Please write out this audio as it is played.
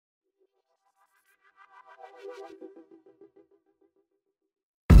Hey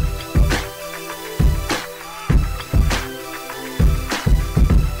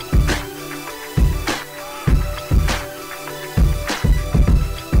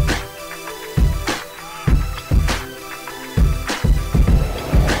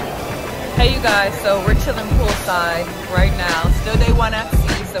you guys, so we're chilling poolside right now. Still day one at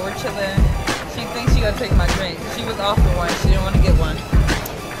sea, so we're chilling. She thinks she gonna take my drink. She was offered one, she didn't want to get one.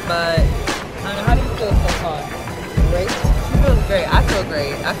 But I don't know, how do you feel so far? Great? She feels great. I feel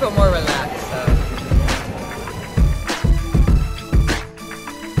great. I feel more relaxed, so.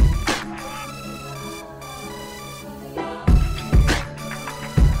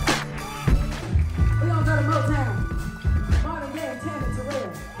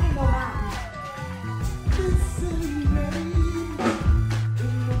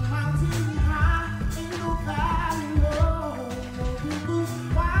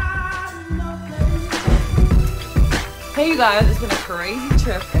 Hey you guys, it's been a crazy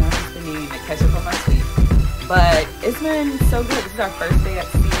trip and I've just been needing to catch up on my sleep. But it's been so good. This is our first day at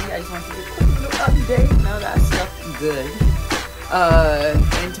sea. I just wanted to get a quick little update. Now that stuff's good.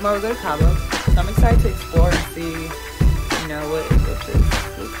 And tomorrow we go to Cabo. So I'm excited to explore and see, you know, what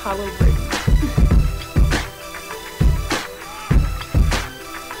Cabo brings.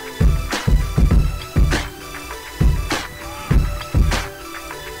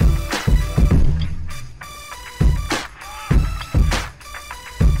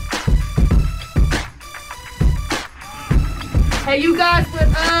 Hey you guys, what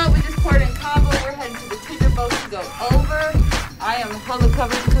up? We just poured in Cabo. We're heading to the Tierra boat to go over. I am hella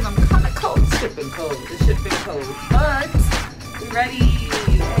covered because I'm kind of cold. The ship been cold. The ship been cold. But we ready.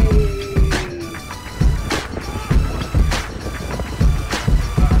 Hey.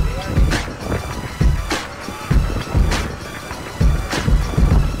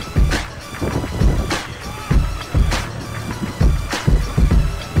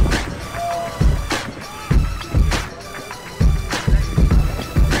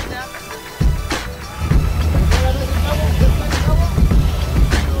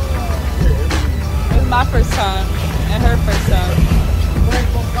 My first time and her first time.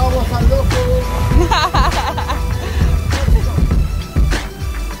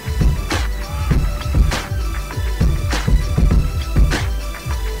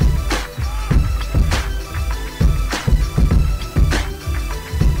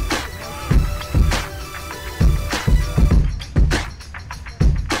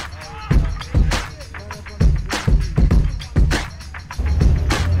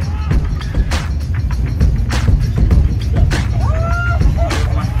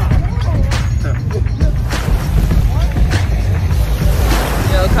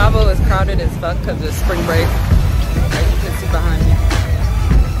 Cabo is crowded as fuck because it's spring break, as you can see behind me.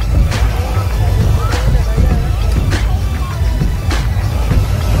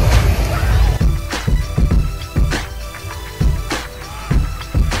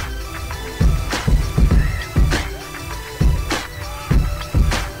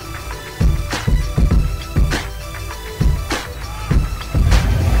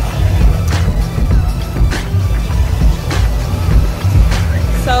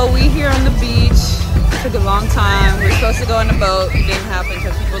 So we here on the beach. Took a long time. We were supposed to go on the boat. It didn't happen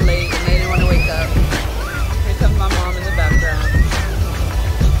because people late and they didn't want to wake up. Here comes my mom in the background.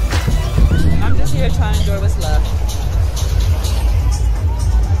 I'm just here trying to enjoy what's left.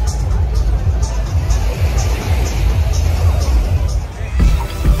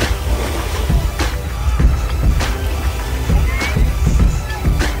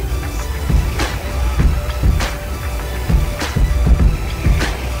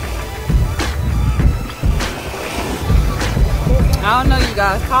 I don't know you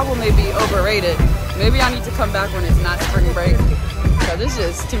guys, Cabo may be overrated. Maybe I need to come back when it's not spring break. So there's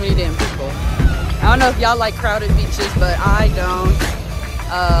just too many damn people. I don't know if y'all like crowded beaches, but I don't.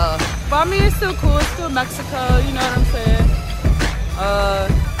 But I mean, it's still cool, it's still Mexico, you know what I'm saying?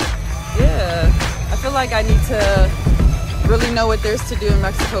 Yeah, I feel like I need to really know what there's to do in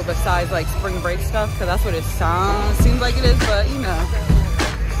Mexico besides like spring break stuff, because that's what it seems like it is, but you know.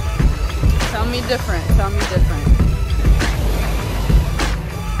 Tell me different, tell me different.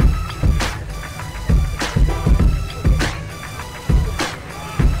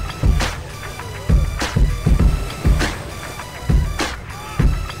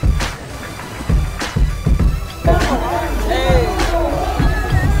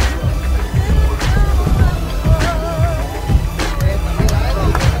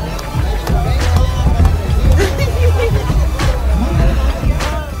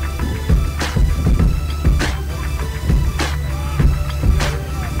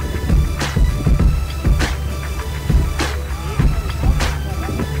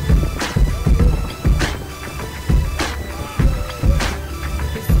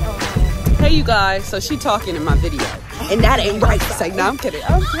 Hey, you guys. So she talking in my video. And that ain't right. Say, no, I'm kidding.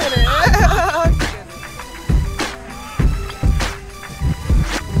 I'm kidding.